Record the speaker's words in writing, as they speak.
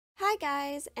Hi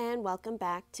guys, and welcome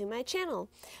back to my channel.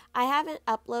 I haven't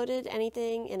uploaded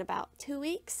anything in about 2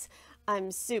 weeks.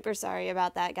 I'm super sorry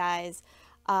about that, guys.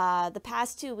 The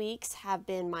past 2 weeks have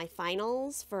been my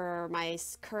finals for my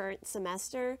current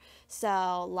semester,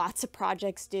 so lots of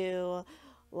projects due,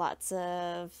 lots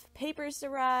of papers to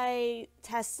write,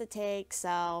 tests to take,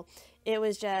 so it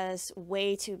was just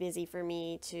way too busy for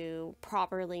me to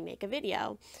properly make a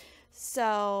video.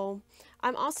 So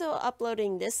I'm also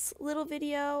uploading this little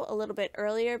video a little bit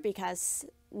earlier because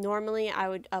normally I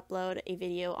would upload a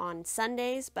video on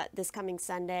Sundays, but this coming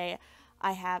Sunday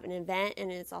I have an event and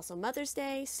it's also Mother's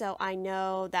Day, so I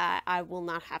know that I will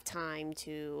not have time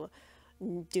to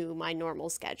do my normal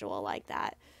schedule like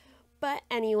that. But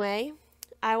anyway,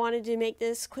 I wanted to make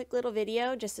this quick little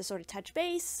video just to sort of touch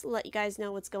base, let you guys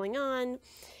know what's going on,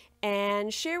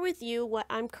 and share with you what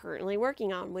I'm currently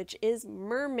working on, which is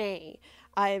Mermay.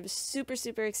 I'm super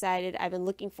excited. I've been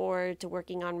looking forward to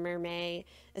working on Mermay,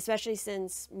 especially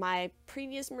since my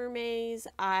previous Mermays,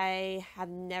 I have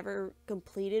never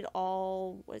completed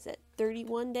all,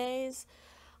 31 days?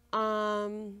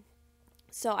 So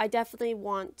I definitely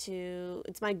want to,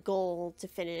 it's my goal to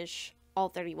finish all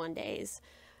 31 days.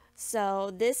 So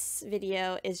this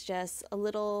video is just a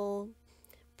little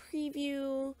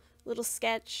preview, little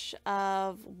sketch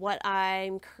of what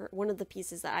one of the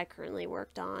pieces that I currently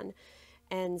worked on.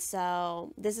 And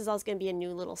so this is also going to be a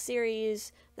new little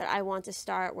series that I want to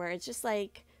start where it's just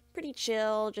like pretty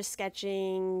chill, just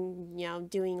sketching,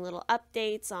 doing little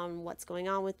updates on what's going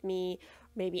on with me,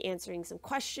 maybe answering some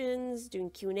questions, doing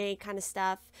Q&A kind of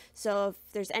stuff. So if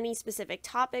there's any specific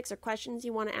topics or questions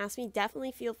you want to ask me,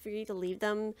 definitely feel free to leave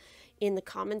them in the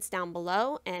comments down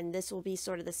below, and this will be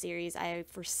sort of the series I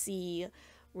foresee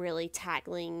really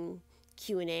tackling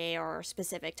Q&A or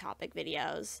specific topic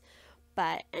videos.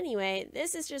 But anyway,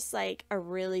 this is just like a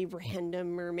really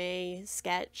random Mermay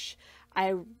sketch.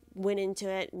 I went into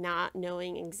it not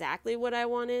knowing exactly what I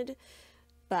wanted,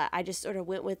 but I just sort of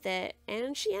went with it,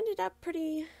 and she ended up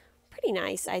pretty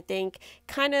nice, I think.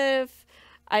 Kind of,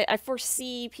 I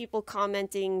foresee people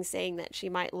commenting saying that she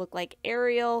might look like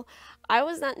Ariel. I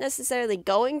was not necessarily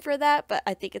going for that, but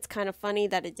I think it's kind of funny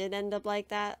that it did end up like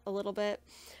that a little bit.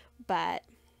 But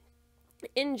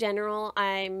in general,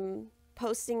 I'm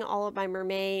posting all of my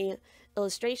Mermay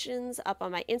illustrations up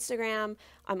on my Instagram.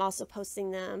 I'm also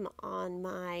posting them on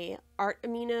my Art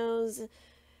Amino,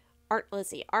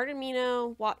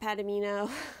 Wattpad Amino,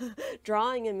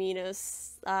 Drawing Amino,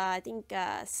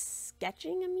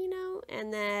 Sketching Amino,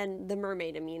 and then the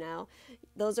Mermaid Amino.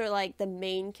 Those are like the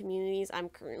main communities I'm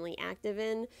currently active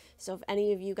in. So if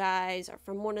any of you guys are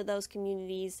from one of those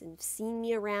communities and seen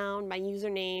me around, my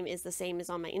username is the same as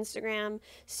on my Instagram,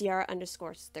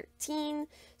 Ciarra_13.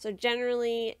 So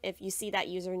generally, if you see that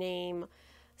username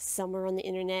somewhere on the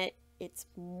internet, it's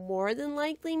more than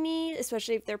likely me,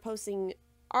 especially if they're posting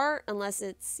art, unless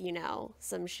it's,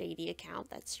 some shady account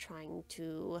that's trying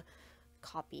to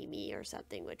copy me or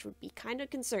something, which would be kind of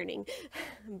concerning.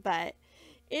 But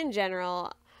in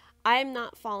general, I'm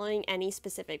not following any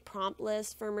specific prompt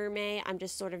list for Mermay. I'm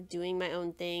just sort of doing my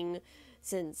own thing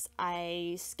since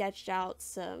I sketched out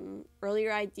some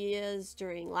earlier ideas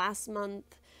during last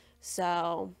month.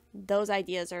 So those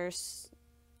ideas are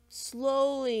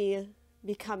slowly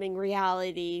becoming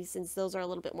reality, since those are a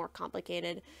little bit more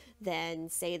complicated than,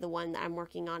 say, the one that I'm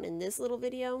working on in this little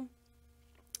video.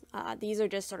 These are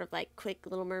just sort of like quick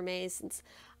little Mermaids, since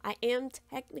I am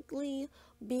technically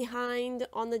behind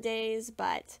on the days,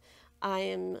 but I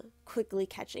am quickly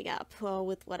catching up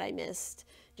with what I missed,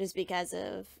 just because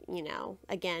of,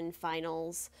 again,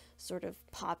 finals sort of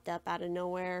popped up out of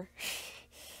nowhere.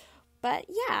 But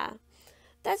yeah,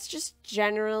 that's just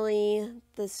generally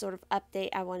the sort of update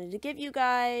I wanted to give you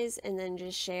guys, and then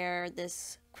just share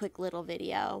this quick little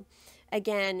video.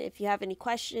 Again, if you have any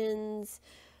questions,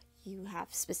 you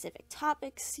have specific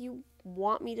topics you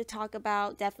want me to talk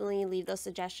about, definitely leave those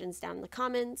suggestions down in the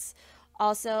comments.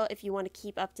 Also, if you want to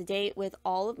keep up to date with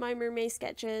all of my Mermay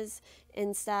sketches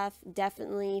and stuff,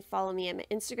 definitely follow me on my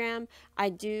Instagram. I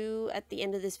do, at the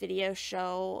end of this video,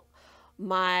 show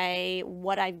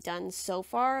what I've done so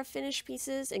far of finished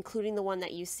pieces, including the one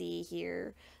that you see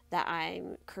here that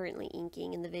I'm currently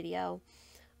inking in the video.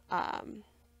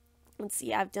 Let's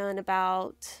see, I've done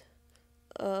about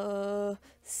five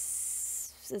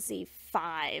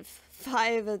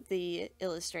of the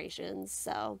illustrations.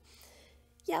 So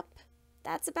yep,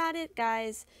 that's about it,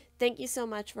 guys. Thank you so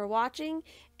much for watching,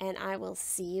 and I will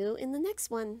see you in the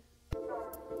next one.